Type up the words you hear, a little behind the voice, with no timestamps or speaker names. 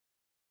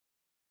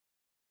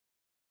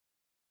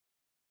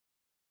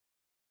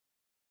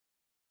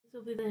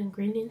These will be the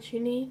ingredients you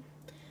need.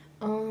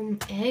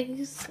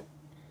 Eggs,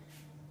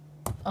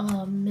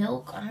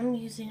 milk. I'm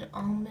using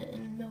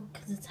almond milk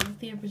because it's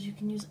healthier, but you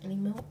can use any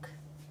milk.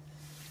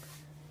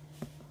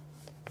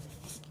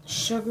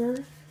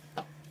 Sugar,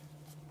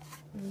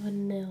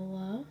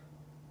 vanilla,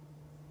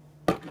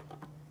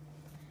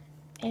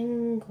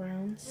 and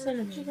ground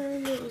cinnamon. What you're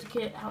going to do is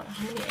get out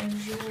how many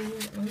eggs you're going to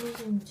use. I'm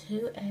using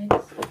 2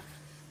 eggs because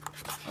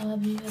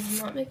I'm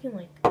not making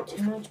like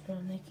too much, but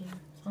I'm making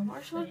some.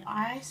 What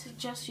I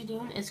suggest you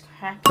doing is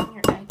cracking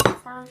your egg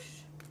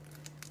first.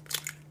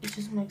 It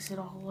just makes it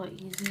a whole lot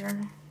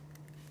easier.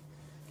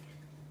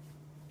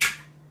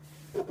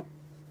 I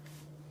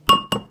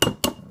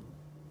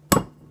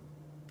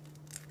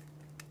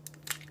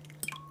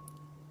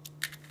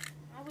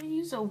would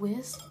use a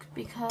whisk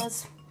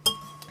because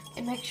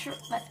it makes sure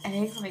the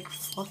eggs like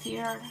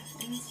fluffier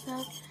and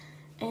stuff.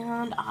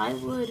 And I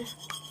would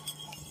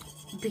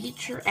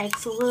beat your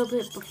eggs a little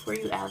bit before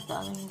you add the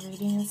other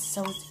ingredients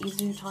so it's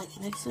easier to like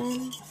mix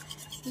them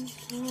and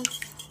stuff.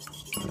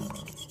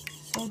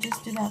 So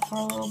just do that for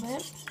a little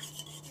bit.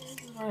 This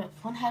is where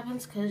fun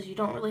happens because you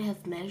don't really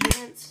have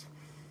measurements.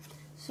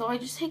 So I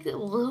just take a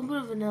little bit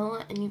of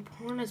vanilla and you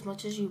pour in as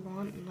much as you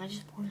want, and I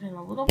just pour it in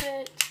a little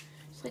bit,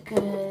 just like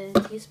a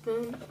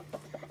teaspoon.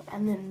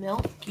 And then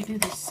milk, you do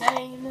the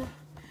same.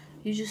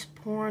 You just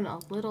pour in a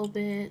little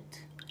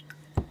bit,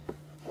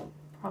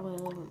 probably a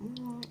little bit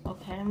more.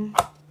 Okay.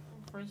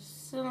 For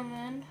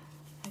cinnamon,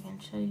 I can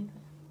show you.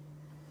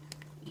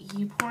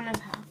 You pour in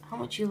how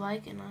much you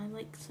like, and I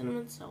like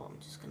cinnamon, so I'm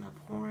just gonna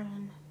pour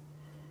in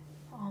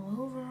all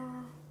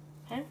over.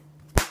 Okay.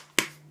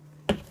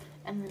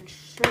 And then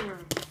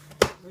sugar.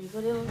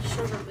 Everybody loves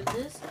sugar, but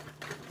this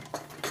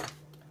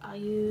I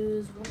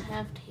use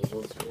 1/2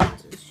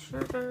 tablespoons of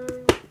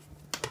sugar.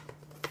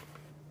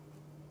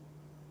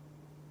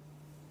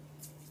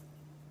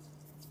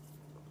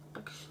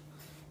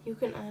 You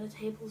can add a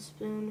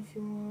tablespoon if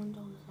you want.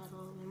 I'll just add a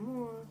little bit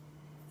more.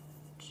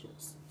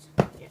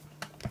 Yeah.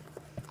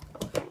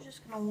 Okay, you're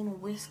just gonna want to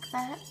whisk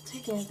that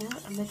together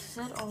and mix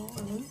it all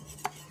in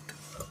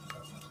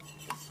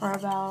for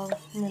about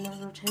a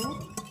minute or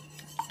 2.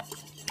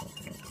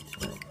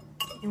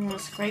 You want to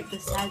scrape the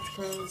sides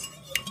because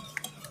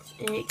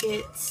it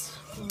gets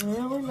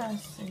really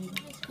messy. I'm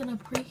just gonna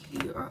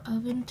preheat your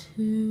oven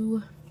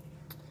to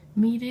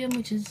medium,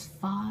 which is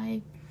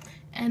 5.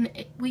 And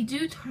we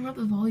do turn up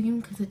the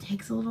volume because it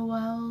takes a little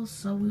while,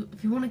 so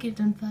if you want to get it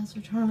done faster,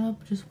 turn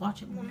up, just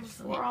watch it more.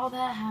 Before all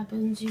that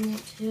happens, you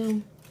want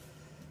to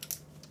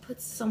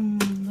put some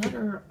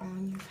butter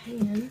on your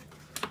pan,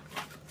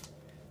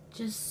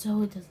 just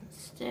so it doesn't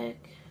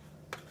stick.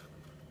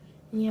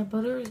 And yeah,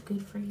 butter is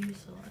good for you,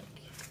 so like,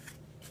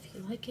 if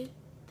you like it,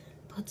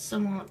 then put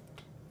some on it.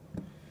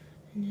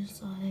 And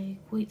just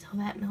like, wait till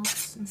that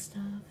melts and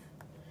stuff.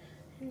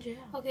 And yeah.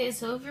 Okay,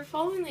 so if you're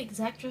following the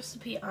exact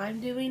recipe I'm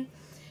doing,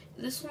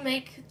 this will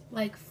make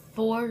like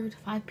 4 to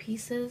 5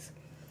 pieces.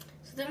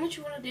 So then what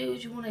you want to do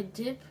is you want to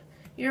dip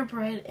your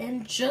bread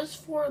in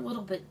just for a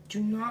little bit.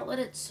 Do not let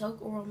it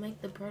soak or it'll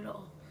make the bread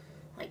all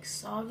like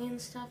soggy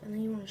and stuff. And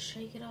then you want to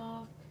shake it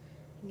off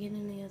and get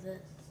any of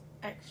this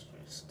extra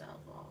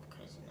stuff off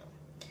because, you know,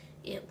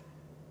 ew,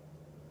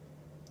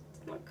 it's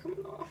not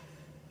coming off.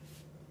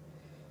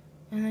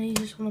 And then you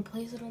just want to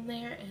place it on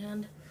there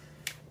and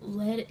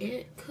let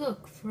it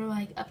cook for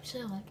like up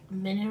to like a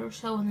minute or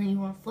so, and then you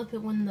want to flip it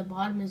when the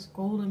bottom is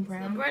golden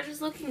brown. So the bread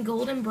is looking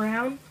golden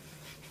brown,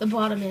 the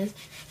bottom is,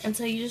 and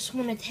so you just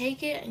want to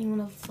take it and you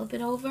want to flip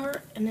it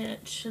over, and then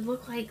it should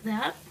look like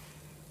that.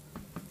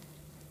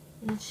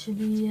 It should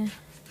be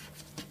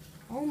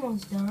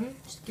almost done.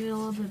 Just give it a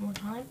little bit more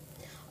time.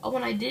 Oh,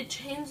 when I did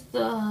change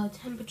the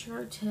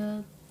temperature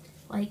to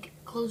like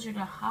closer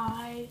to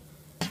high,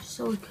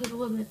 so it cooked a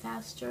little bit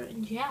faster.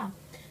 And yeah,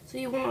 so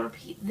you want to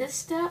repeat this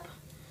step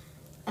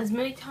as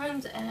many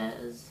times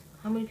as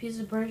how many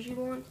pieces of bread you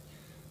want.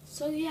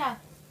 So yeah,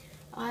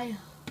 I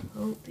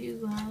hope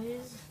you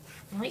guys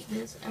like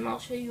this, and I'll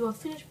show you a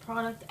finished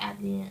product at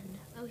the end.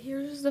 So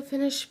here's the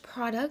finished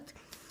product.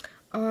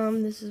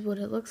 This is what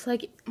it looks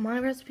like. My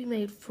recipe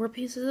made 4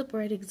 pieces of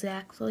bread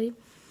exactly.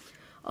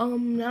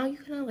 Now you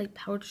can add like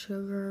powdered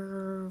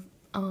sugar,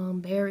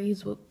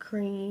 berries, whipped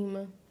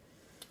cream,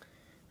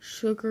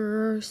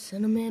 sugar,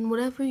 cinnamon,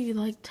 whatever you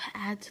like to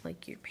add to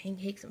like your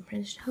pancakes and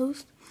French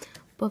toast.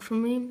 But for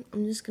me,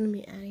 I'm just going to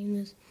be adding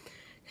this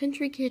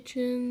Country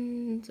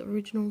Kitchen's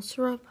original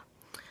syrup.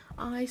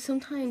 I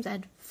sometimes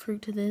add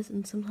fruit to this,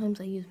 and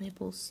sometimes I use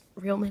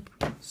real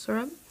maple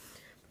syrup.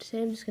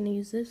 Today I'm just going to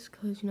use this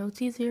because, you know,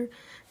 it's easier.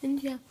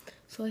 And yeah,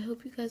 so I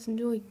hope you guys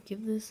enjoy.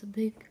 Give this a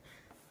big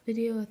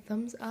video a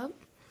thumbs up.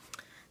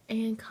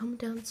 And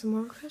comment down some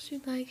more requests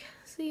you'd like.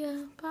 See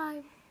ya.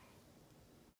 Bye.